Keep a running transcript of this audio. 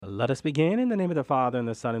Let us begin in the name of the Father, and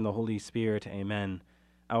the Son, and the Holy Spirit. Amen.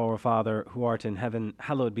 Our Father, who art in heaven,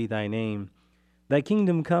 hallowed be thy name. Thy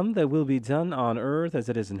kingdom come, thy will be done on earth as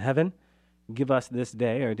it is in heaven. Give us this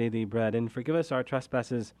day our daily bread, and forgive us our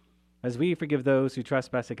trespasses, as we forgive those who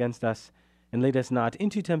trespass against us. And lead us not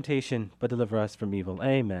into temptation, but deliver us from evil.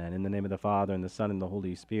 Amen. In the name of the Father, and the Son, and the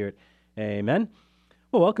Holy Spirit. Amen.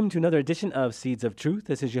 Well, welcome to another edition of Seeds of Truth.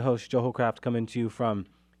 This is your host, Joe Holcraft, coming to you from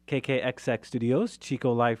KKXX Studios,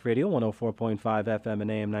 Chico Life Radio, 104.5 FM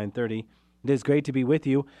and AM 930. It is great to be with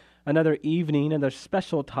you. Another evening, another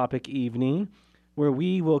special topic evening, where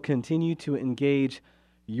we will continue to engage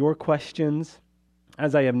your questions.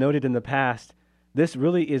 As I have noted in the past, this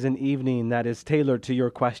really is an evening that is tailored to your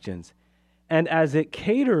questions. And as it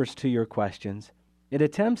caters to your questions, it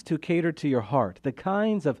attempts to cater to your heart, the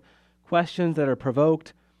kinds of questions that are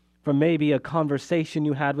provoked from maybe a conversation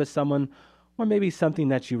you had with someone, or maybe something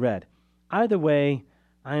that you read. Either way,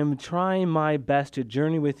 I am trying my best to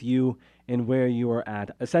journey with you in where you are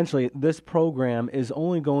at. Essentially, this program is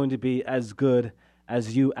only going to be as good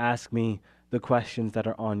as you ask me the questions that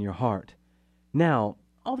are on your heart. Now,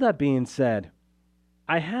 all that being said,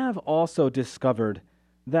 I have also discovered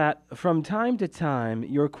that from time to time,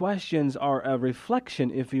 your questions are a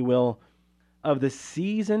reflection, if you will, of the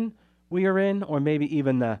season we are in, or maybe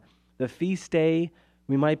even the feast day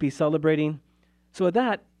we might be celebrating. So with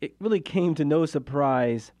that, it really came to no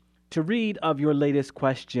surprise to read of your latest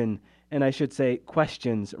question, and I should say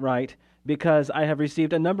questions, right? Because I have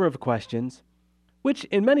received a number of questions, which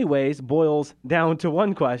in many ways boils down to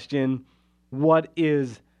one question: what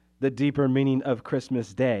is the deeper meaning of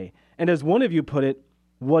Christmas Day? And as one of you put it,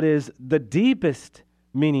 what is the deepest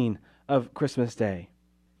meaning of Christmas Day?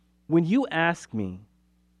 When you ask me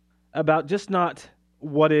about just not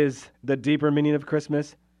what is the deeper meaning of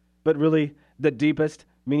Christmas, but really the deepest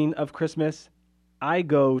meaning of Christmas, I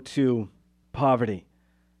go to poverty.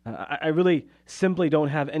 I really simply don't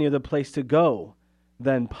have any other place to go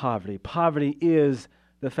than poverty. Poverty is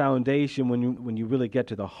the foundation when you really get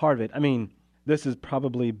to the heart of it. I mean, this is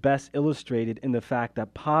probably best illustrated in the fact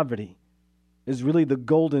that poverty is really the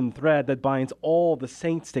golden thread that binds all the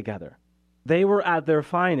saints together. They were at their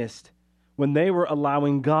finest when they were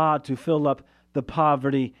allowing God to fill up the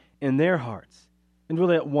poverty in their hearts. And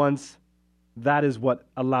really at once, that is what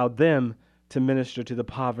allowed them to minister to the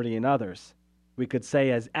poverty in others. We could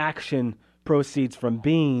say as action proceeds from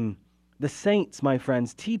being, the saints, my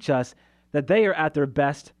friends, teach us that they are at their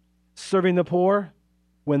best serving the poor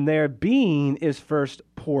when their being is first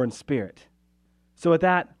poor in spirit. So with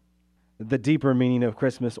that, the deeper meaning of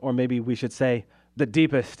Christmas, or maybe we should say the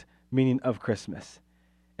deepest meaning of Christmas.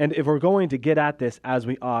 And if we're going to get at this as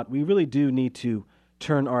we ought, we really do need to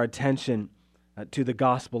turn our attention to the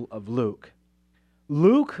Gospel of Luke.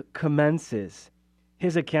 Luke commences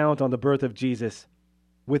his account on the birth of Jesus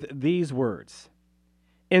with these words: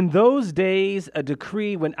 "In those days, a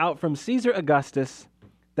decree went out from Caesar Augustus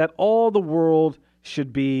that all the world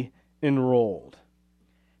should be enrolled."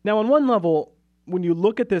 Now, on one level, when you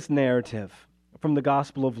look at this narrative from the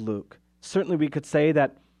Gospel of Luke, certainly we could say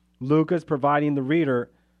that Luke is providing the reader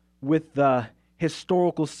with the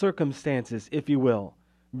historical circumstances, if you will,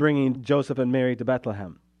 bringing Joseph and Mary to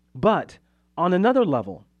Bethlehem. But on another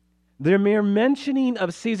level, the mere mentioning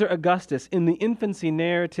of Caesar Augustus in the infancy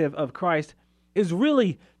narrative of Christ is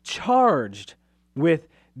really charged with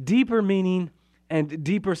deeper meaning and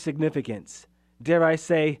deeper significance. Dare I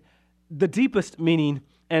say, the deepest meaning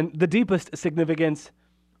and the deepest significance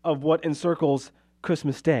of what encircles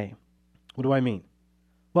Christmas Day. What do I mean?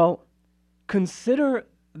 Well, consider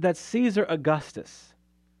that Caesar Augustus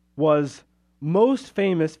was most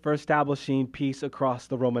famous for establishing peace across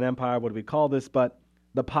the Roman Empire. What do we call this but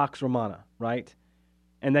the Pax Romana, right?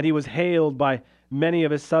 And that he was hailed by many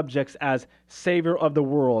of his subjects as savior of the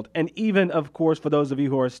world, and even, of course, for those of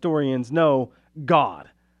you who are historians, know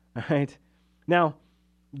God, right? Now,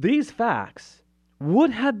 these facts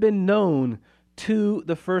would have been known to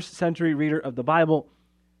the first century reader of the Bible.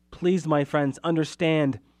 Please, my friends,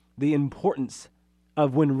 understand the importance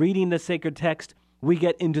of when reading the sacred text, we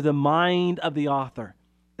get into the mind of the author,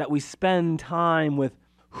 that we spend time with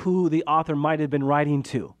who the author might have been writing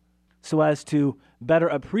to, so as to better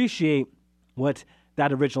appreciate what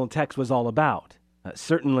that original text was all about.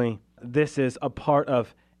 Certainly, this is a part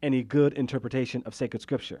of any good interpretation of sacred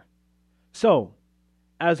scripture. So,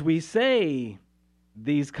 as we say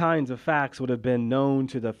these kinds of facts would have been known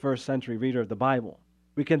to the first century reader of the Bible,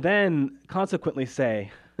 we can then consequently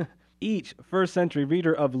say each first century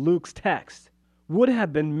reader of Luke's text would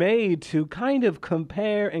have been made to kind of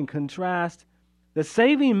compare and contrast the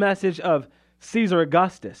saving message of Caesar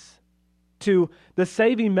Augustus to the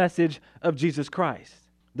saving message of Jesus Christ,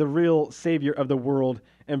 the real Savior of the world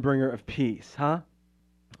and bringer of peace, huh?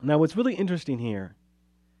 Now, what's really interesting here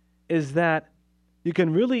is that you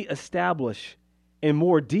can really establish a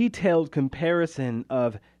more detailed comparison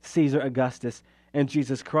of Caesar Augustus and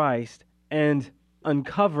Jesus Christ and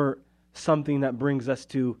uncover something that brings us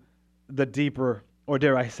to the deeper, or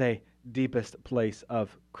dare I say, deepest place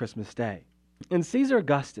of Christmas Day. In Caesar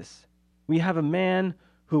Augustus, we have a man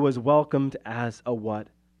who was welcomed as a what?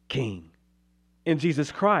 King. In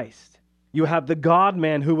Jesus Christ, you have the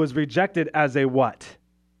God-man who was rejected as a what?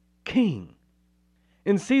 King.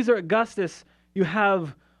 In Caesar Augustus, you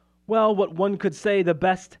have, well, what one could say the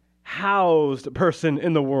best housed person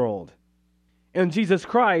in the world. In Jesus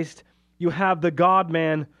Christ, you have the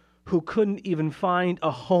God-man who couldn't even find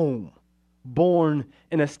a home, born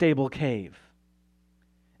in a stable cave.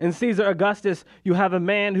 In Caesar Augustus, you have a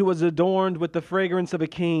man who was adorned with the fragrance of a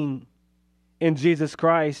king. In Jesus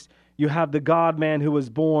Christ, you have the God-man who was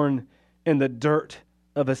born in the dirt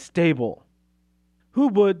of a stable, who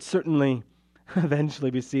would certainly eventually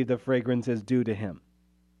receive the fragrances due to him.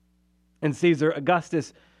 In Caesar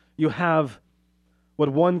Augustus, you have what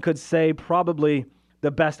one could say probably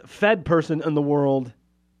the best fed person in the world.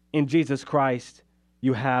 In Jesus Christ,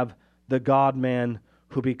 you have the God-man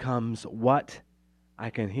who becomes what? I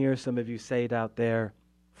can hear some of you say it out there,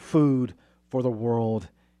 food for the world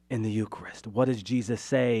in the Eucharist. What does Jesus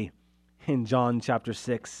say in John chapter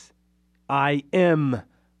 6? I am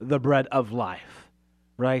the bread of life,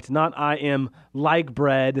 right? Not I am like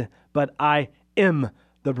bread, but I am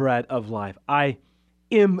the bread of life. I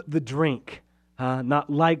am the drink, not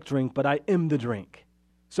like drink, but I am the drink.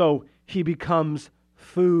 So he becomes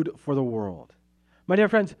food for the world. My dear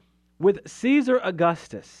friends, with Caesar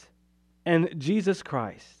Augustus and Jesus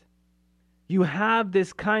Christ, you have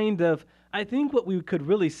this kind of, I think what we could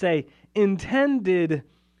really say, intended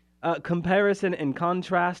comparison and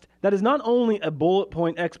contrast that is not only a bullet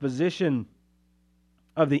point exposition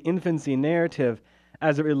of the infancy narrative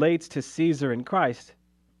as it relates to Caesar and Christ,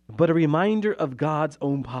 but a reminder of God's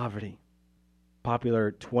own poverty.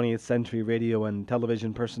 Popular 20th century radio and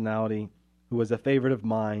television personality who was a favorite of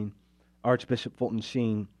mine, Archbishop Fulton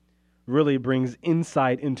Sheen, really brings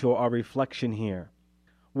insight into our reflection here.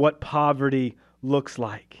 What poverty looks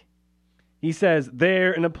like. He says,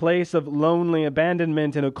 there in a place of lonely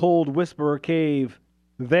abandonment in a cold whisperer cave,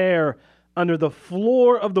 there under the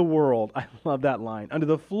floor of the world, I love that line, under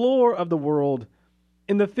the floor of the world,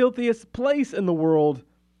 in the filthiest place in the world,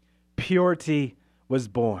 purity was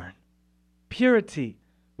born. Purity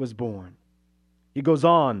was born. He goes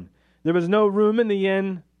on, there was no room in the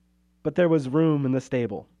inn, but there was room in the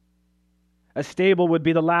stable. A stable would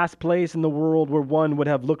be the last place in the world where one would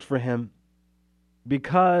have looked for him,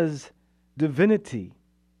 because divinity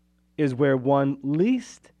is where one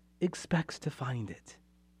least expects to find it.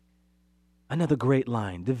 Another great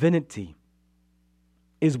line, divinity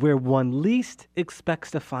is where one least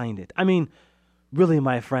expects to find it. I mean, really,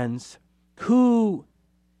 my friends, who,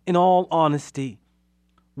 in all honesty,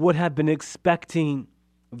 would have been expecting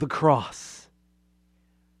the cross?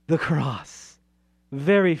 The cross.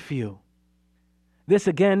 Very few. This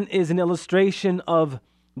again is an illustration of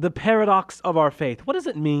the paradox of our faith. What does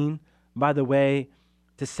it mean, by the way,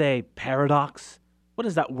 to say paradox? What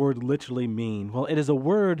does that word literally mean? Well, it is a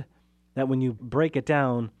word that when you break it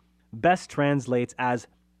down, best translates as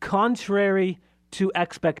contrary to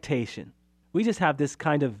expectation. We just have this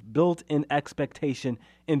kind of built-in expectation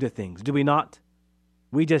into things, do we not?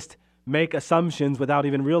 We just make assumptions without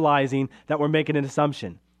even realizing that we're making an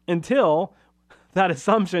assumption until that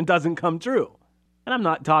assumption doesn't come true. And I'm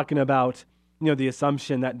not talking about, the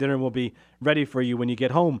assumption that dinner will be ready for you when you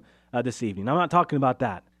get home this evening. I'm not talking about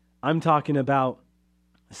that. I'm talking about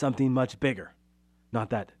something much bigger.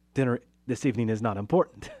 Not that dinner this evening is not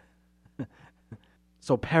important.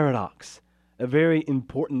 So paradox, a very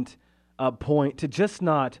important point to just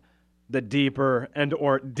not the deeper and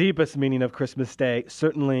or deepest meaning of Christmas Day.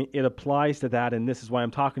 Certainly it applies to that, and this is why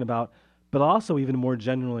I'm talking about, but also even more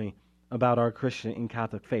generally about our Christian and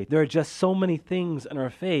Catholic faith. There are just so many things in our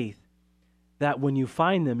faith that when you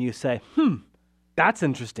find them, you say, that's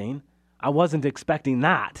interesting. I wasn't expecting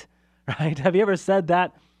that, right? Have you ever said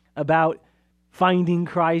that about finding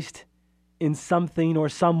Christ in something or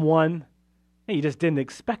someone? Hey, you just didn't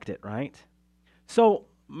expect it, right? So,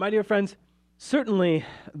 my dear friends, certainly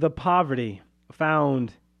the poverty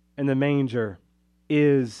found in the manger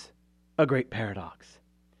is a great paradox.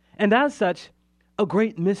 And as such, a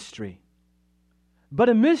great mystery. But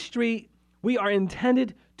a mystery we are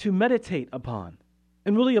intended to meditate upon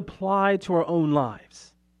and really apply to our own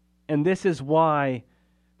lives. And this is why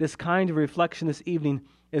this kind of reflection this evening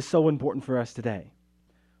is so important for us today.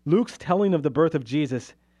 Luke's telling of the birth of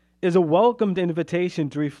Jesus is a welcomed invitation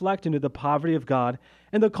to reflect into the poverty of God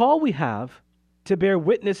and the call we have to bear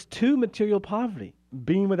witness to material poverty,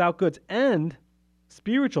 being without goods, and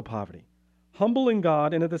spiritual poverty, humbling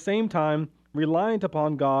God and at the same time reliant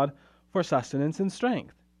upon God for sustenance and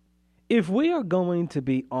strength. If we are going to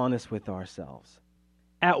be honest with ourselves,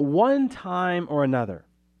 at one time or another,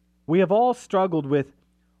 we have all struggled with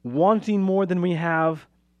wanting more than we have,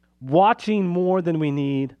 watching more than we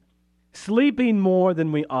need, sleeping more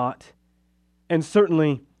than we ought, and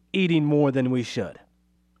certainly eating more than we should.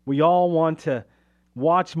 We all want to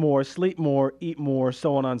watch more, sleep more, eat more,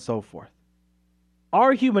 so on and so forth.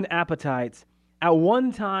 Our human appetites, at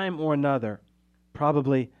one time or another,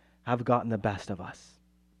 probably have gotten the best of us.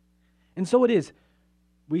 And so it is,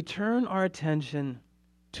 we turn our attention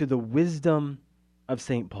to the wisdom of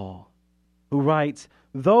St. Paul, who writes,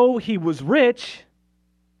 "Though he was rich,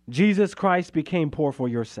 Jesus Christ became poor for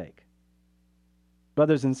your sake."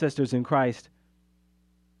 Brothers and sisters in Christ,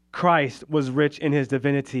 Christ was rich in his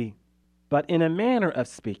divinity, but in a manner of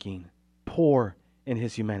speaking, poor in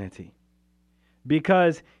his humanity,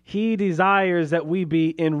 because he desires that we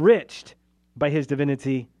be enriched by his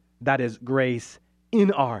divinity, that is grace,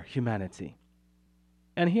 in our humanity.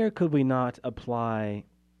 And here could we not apply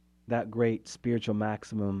that great spiritual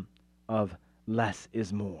maximum of less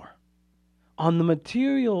is more? On the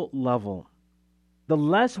material level, the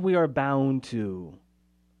less we are bound to,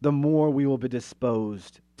 the more we will be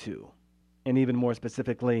disposed to. And even more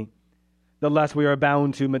specifically, the less we are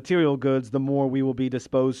bound to material goods, the more we will be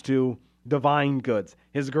disposed to divine goods,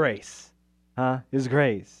 his grace. His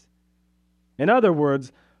grace. In other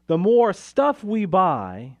words, the more stuff we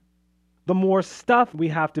buy, the more stuff we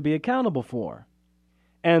have to be accountable for.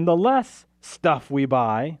 And the less stuff we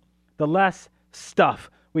buy, the less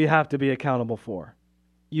stuff we have to be accountable for.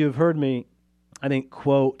 You've heard me, I think,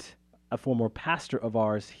 quote a former pastor of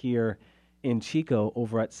ours here in Chico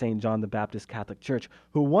over at St. John the Baptist Catholic Church,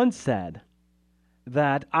 who once said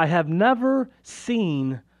that I have never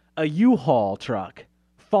seen a U-Haul truck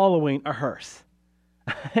following a hearse.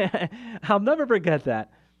 I'll never forget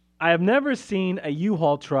that. I have never seen a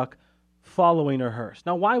U-Haul truck following a hearse.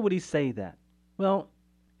 Now, why would he say that? Well,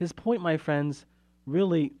 his point, my friends,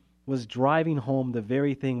 really was driving home the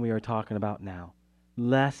very thing we are talking about now.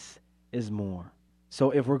 Less is more.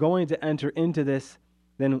 So if we're going to enter into this,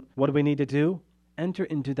 then what do we need to do? Enter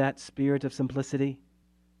into that spirit of simplicity,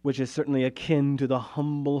 which is certainly akin to the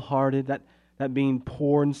humble-hearted, that being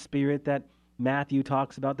poor in spirit that Matthew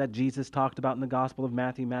talks about, that Jesus talked about in the Gospel of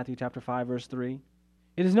Matthew, Matthew chapter 5, verse 3.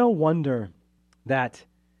 It is no wonder that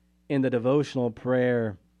in the devotional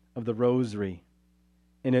prayer of the Rosary,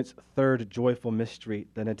 in its third joyful mystery,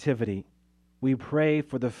 the Nativity, we pray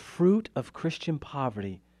for the fruit of Christian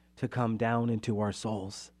poverty to come down into our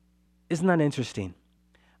souls. Isn't that interesting?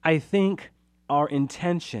 I think our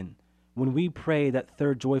intention when we pray that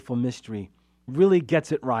third joyful mystery really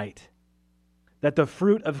gets it right. That the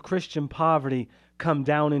fruit of Christian poverty come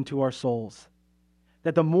down into our souls.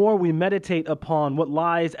 That the more we meditate upon what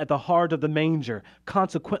lies at the heart of the manger,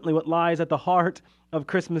 consequently what lies at the heart of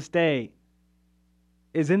Christmas Day,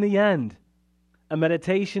 is in the end a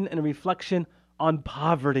meditation and a reflection on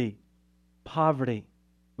poverty. Poverty,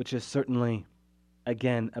 which is certainly,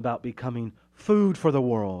 again, about becoming food for the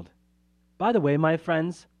world. By the way, my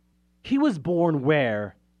friends, he was born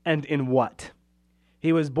where and in what?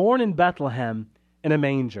 He was born in Bethlehem in a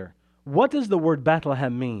manger. What does the word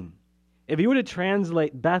Bethlehem mean? If you were to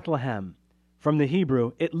translate Bethlehem from the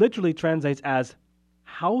Hebrew, it literally translates as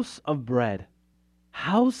house of bread.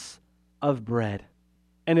 House of bread.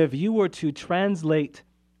 And if you were to translate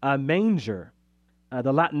manger,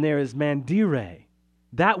 the Latin there is mandire.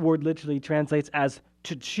 That word literally translates as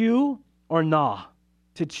to chew or gnaw.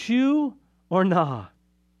 To chew or gnaw.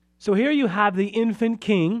 So here you have the infant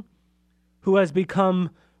king who has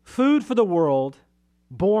become food for the world,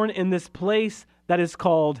 born in this place that is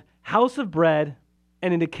called house of bread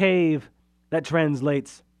and in a cave that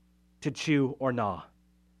translates to chew or gnaw.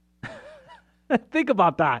 Think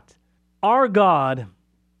about that. Our God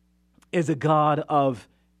is a God of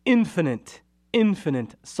infinite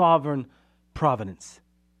sovereign providence.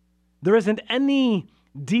 There isn't any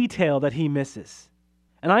detail that he misses.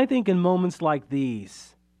 And I think in moments like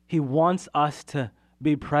these, he wants us to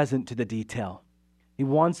be present to the detail. He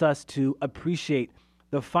wants us to appreciate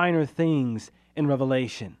the finer things in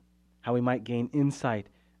Revelation, how we might gain insight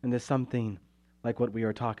into something like what we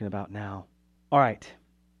are talking about now. All right,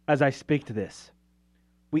 as I speak to this,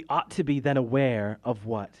 we ought to be then aware of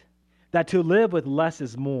what? That to live with less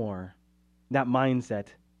is more, that mindset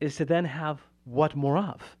is to then have what more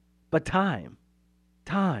of? But time.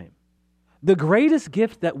 Time. The greatest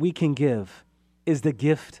gift that we can give is the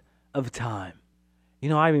gift of time.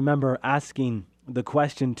 I remember asking the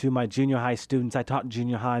question to my junior high students. I taught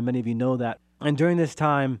junior high. Many of you know that. And during this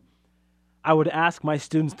time, I would ask my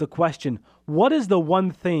students the question, what is the one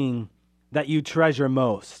thing that you treasure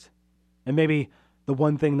most? And maybe the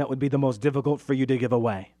one thing that would be the most difficult for you to give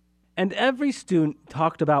away. And every student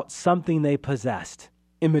talked about something they possessed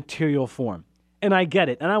in material form. And I get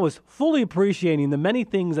it. And I was fully appreciating the many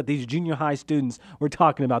things that these junior high students were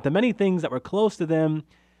talking about, the many things that were close to them,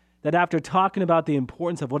 that after talking about the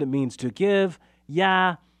importance of what it means to give,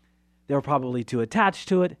 they were probably too attached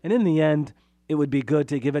to it. And in the end, it would be good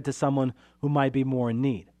to give it to someone who might be more in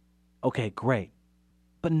need. Okay, great.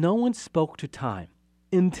 But no one spoke to time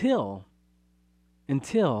until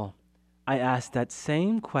I asked that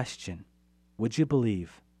same question, would you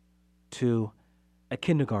believe, to a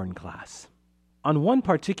kindergarten class. On one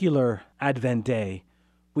particular Advent day,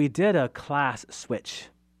 we did a class switch.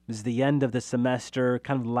 It was the end of the semester,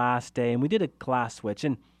 kind of last day, and we did a class switch.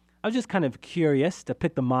 And I was just kind of curious to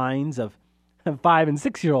pick the minds of 5 and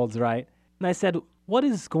 6-year-olds, right? And I said, what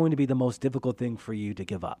is going to be the most difficult thing for you to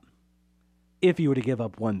give up? If you were to give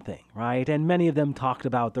up one thing, right? And many of them talked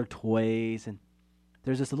about their toys. And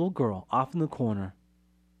there's this little girl off in the corner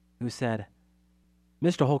who said,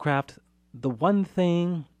 Mr. Holcraft, the one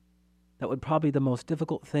thing that would probably be the most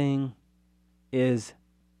difficult thing is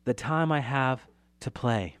the time I have to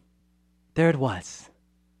play. There it was.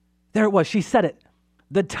 She said it.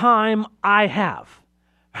 The time I have,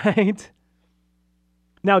 right?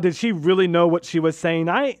 Now, did she really know what she was saying?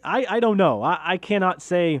 I don't know. I cannot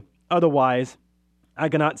say otherwise. I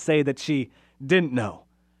cannot say that she didn't know,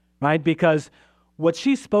 right? Because what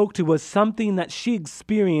she spoke to was something that she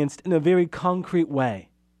experienced in a very concrete way.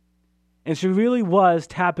 And she really was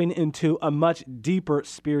tapping into a much deeper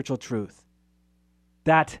spiritual truth.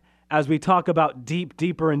 That, as we talk about deep,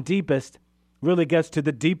 deeper, and deepest, really gets to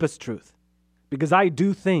the deepest truth. Because I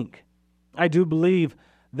do believe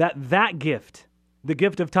that gift, the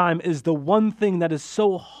gift of time, is the one thing that is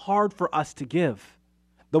so hard for us to give.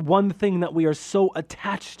 The one thing that we are so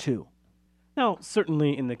attached to. Now,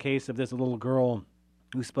 certainly in the case of this little girl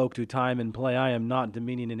who spoke to time and play, I am not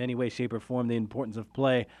demeaning in any way, shape, or form the importance of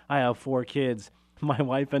play. I have 4 kids. My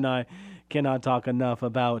wife and I cannot talk enough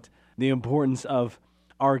about the importance of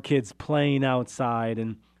our kids playing outside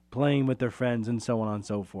and playing with their friends and so on and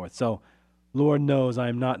so forth. So, Lord knows I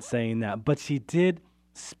am not saying that. But she did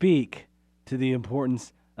speak to the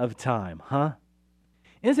importance of time, huh?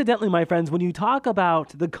 Incidentally, my friends, when you talk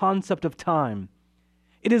about the concept of time,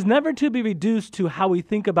 it is never to be reduced to how we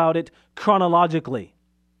think about it chronologically.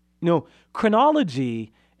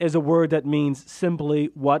 Chronology is a word that means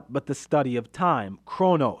simply what but the study of time,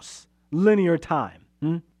 chronos, linear time.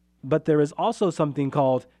 But there is also something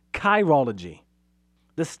called kairology,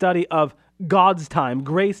 the study of God's time,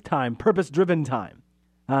 grace time, purpose-driven time.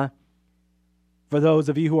 For those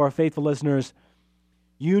of you who are faithful listeners,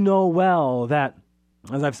 you know well that,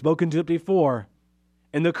 as I've spoken to it before,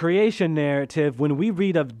 in the creation narrative, when we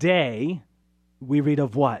read of day, we read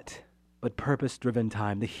of what? But purpose-driven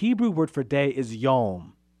time. The Hebrew word for day is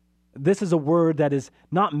yom. This is a word that is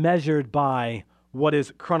not measured by what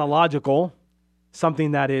is chronological,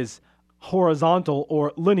 something that is horizontal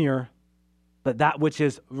or linear, but that which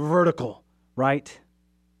is vertical, right?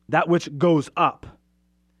 That which goes up,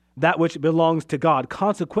 that which belongs to God.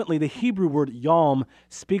 Consequently, the Hebrew word yom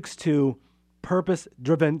speaks to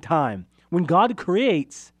purpose-driven time. When God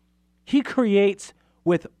creates, He creates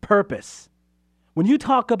with purpose. When you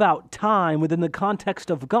talk about time within the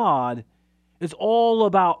context of God, it's all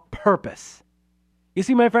about purpose. You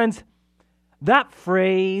see, my friends, that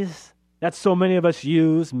phrase that so many of us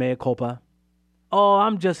use, mea culpa, oh,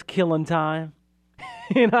 I'm just killing time.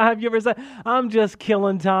 Have you ever said, I'm just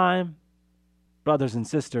killing time? Brothers and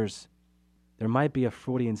sisters, there might be a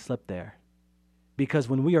Freudian slip there. Because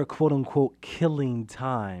when we are quote-unquote killing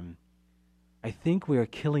time, I think we are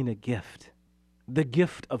killing a gift. The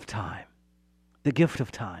gift of time. The gift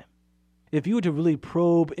of time. If you were to really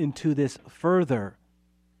probe into this further,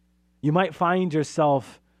 you might find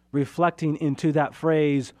yourself reflecting into that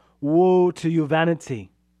phrase, woe to you,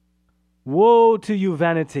 vanity. Woe to you,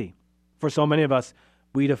 vanity. For so many of us,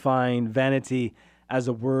 we define vanity as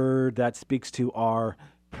a word that speaks to our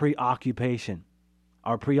preoccupation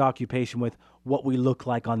with what we look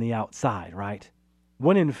like on the outside, right?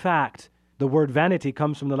 When in fact, the word vanity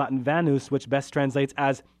comes from the Latin vanus, which best translates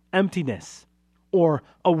as emptiness or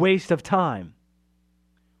a waste of time.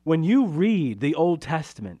 When you read the Old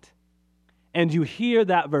Testament and you hear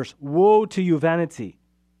that verse, woe to you, vanity,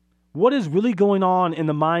 what is really going on in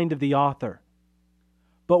the mind of the author.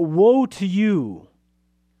 But woe to you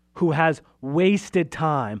who has wasted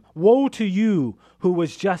time. Woe to you who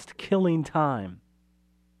was just killing time.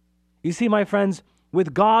 You see, my friends,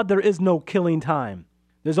 with God there is no killing time.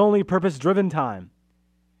 There's only purpose-driven time.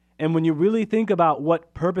 And when you really think about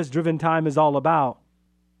what purpose-driven time is all about,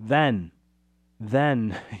 then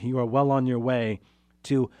you are well on your way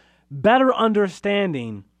to better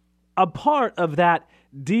understanding a part of that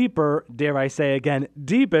deeper, dare I say again,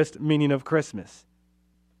 deepest meaning of Christmas.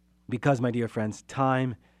 Because, my dear friends,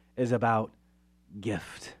 time is about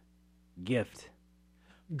gift. Gift.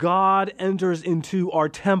 God enters into our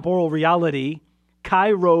temporal reality.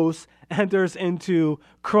 Kairos enters into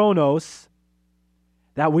Chronos,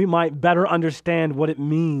 that we might better understand what it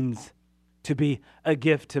means to be a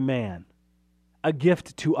gift to man, a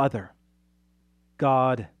gift to other.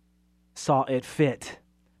 God saw it fit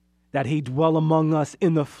that he dwell among us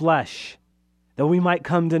in the flesh, that we might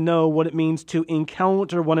come to know what it means to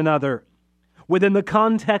encounter one another within the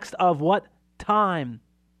context of what? Time.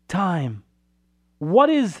 Time. What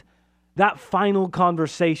is that final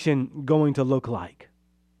conversation going to look like?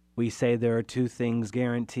 We say there are two things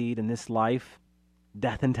guaranteed in this life,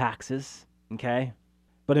 death and taxes, okay?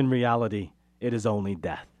 But in reality, it is only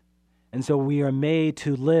death. And so we are made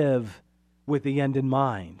to live with the end in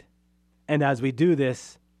mind. And as we do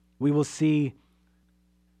this, we will see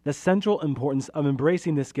the central importance of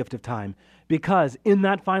embracing this gift of time, because in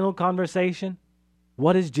that final conversation,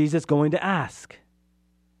 what is Jesus going to ask?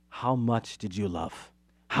 How much did you love?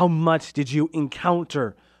 How much did you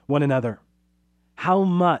encounter one another? How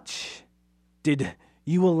much did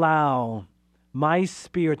you allow my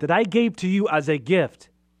Spirit that I gave to you as a gift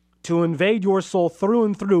to invade your soul through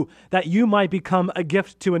and through, that you might become a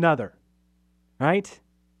gift to another? Right?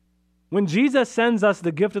 When Jesus sends us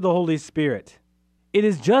the gift of the Holy Spirit, it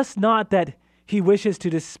is just not that he wishes to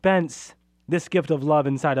dispense this gift of love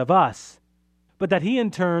inside of us, but that he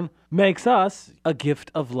in turn makes us a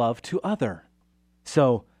gift of love to other.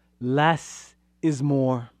 So less is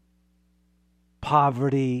more.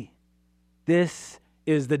 Poverty. This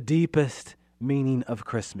is the deepest meaning of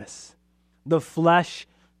Christmas. The flesh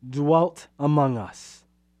dwelt among us.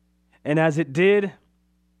 And as it did,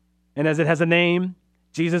 and as it has a name,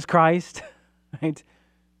 Jesus Christ, right?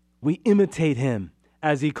 We imitate him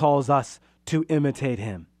as he calls us to imitate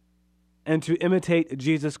him. And to imitate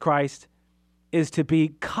Jesus Christ is to be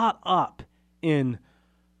caught up in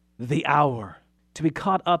the hour, to be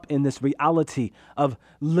caught up in this reality of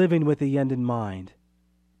living with the end in mind.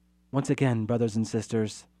 Once again, brothers and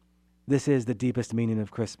sisters, this is the deepest meaning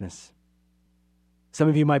of Christmas. Some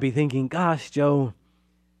of you might be thinking, gosh, Joe,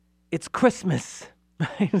 it's Christmas,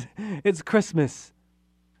 right? It's Christmas.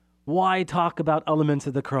 Why talk about elements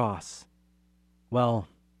of the cross? Well,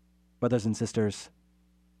 brothers and sisters,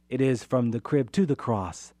 it is from the crib to the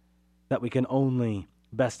cross that we can only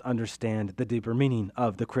best understand the deeper meaning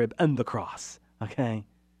of the crib and the cross, okay?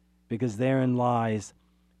 Because therein lies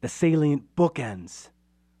the salient bookends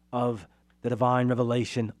of the divine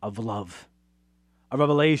revelation of love, a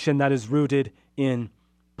revelation that is rooted in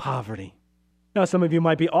poverty. Now, some of you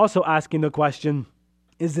might be also asking the question,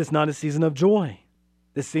 is this not a season of joy?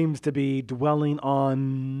 This seems to be dwelling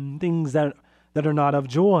on things that are not of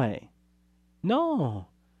joy. No,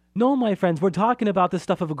 my friends, we're talking about the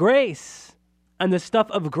stuff of grace. And the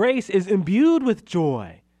stuff of grace is imbued with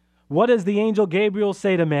joy. What does the angel Gabriel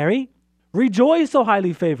say to Mary? Rejoice, O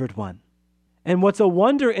highly favored one. And what's a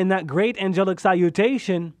wonder in that great angelic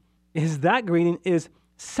salutation is that greeting is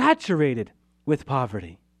saturated with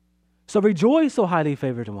poverty. So rejoice, O highly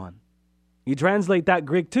favored one. You translate that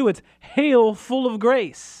Greek too, it's hail full of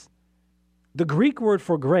grace. The Greek word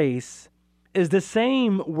for grace is the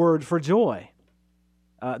same word for joy.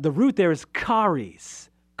 The root there is charis.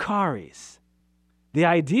 The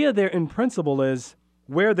idea there in principle is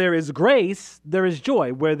where there is grace, there is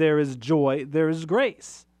joy. Where there is joy, there is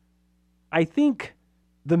grace. I think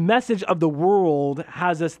the message of the world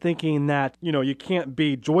has us thinking that, you can't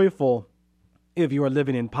be joyful if you are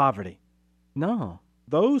living in poverty. No.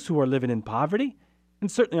 Those who are living in poverty,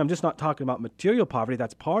 and certainly I'm just not talking about material poverty,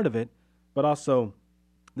 that's part of it, but also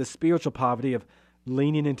the spiritual poverty of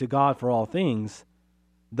leaning into God for all things,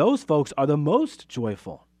 those folks are the most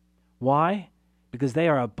joyful. Why? Because they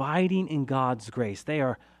are abiding in God's grace. They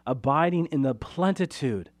are abiding in the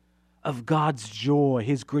plenitude of God's joy,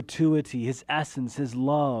 his gratuity, his essence, his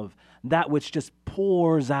love, that which just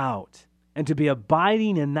pours out. And to be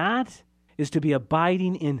abiding in that is to be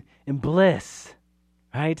abiding in bliss,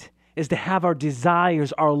 right? Is to have our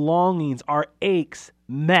desires, our longings, our aches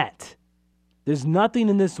met. There's nothing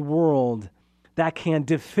in this world that can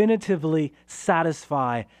definitively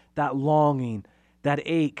satisfy that longing, that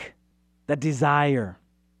ache, that desire.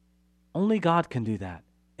 Only God can do that.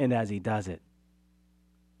 And as he does it,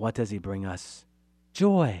 what does he bring us?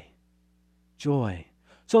 Joy. Joy.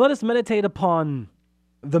 So let us meditate upon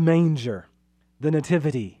the manger, the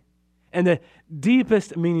nativity, and the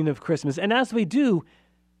deepest meaning of Christmas. And as we do,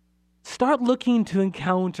 start looking to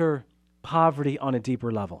encounter poverty on a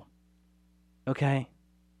deeper level. Okay?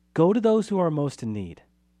 Go to those who are most in need.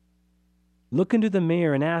 Look into the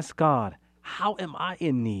mirror and ask God, how am I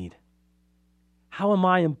in need? How am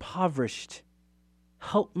I impoverished?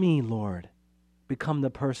 Help me, Lord, become the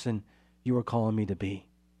person you are calling me to be.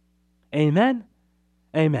 Amen?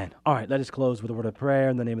 Amen. All right, let us close with a word of prayer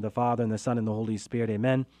in the name of the Father, and the Son, and the Holy Spirit.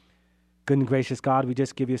 Amen. Good and gracious God, we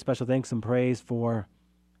just give you special thanks and praise for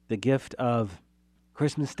the gift of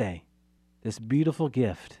Christmas Day, this beautiful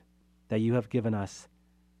gift that you have given us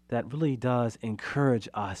that really does encourage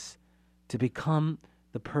us to become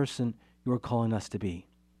the person you are calling us to be.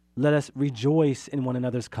 Let us rejoice in one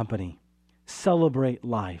another's company, celebrate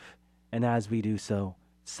life, and as we do so,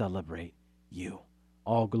 celebrate you.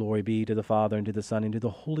 All glory be to the Father, and to the Son, and to the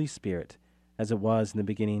Holy Spirit, as it was in the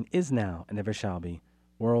beginning, is now, and ever shall be,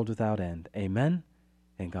 world without end. Amen,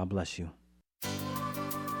 and God bless you.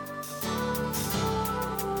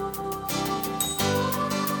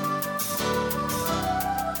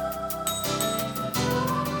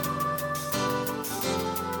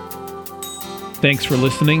 Thanks for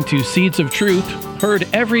listening to Seeds of Truth, heard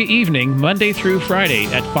every evening, Monday through Friday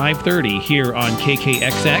at 5:30 here on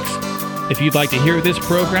KKXX. If you'd like to hear this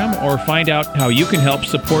program or find out how you can help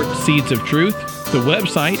support Seeds of Truth, the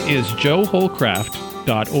website is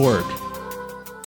joeholcraft.org.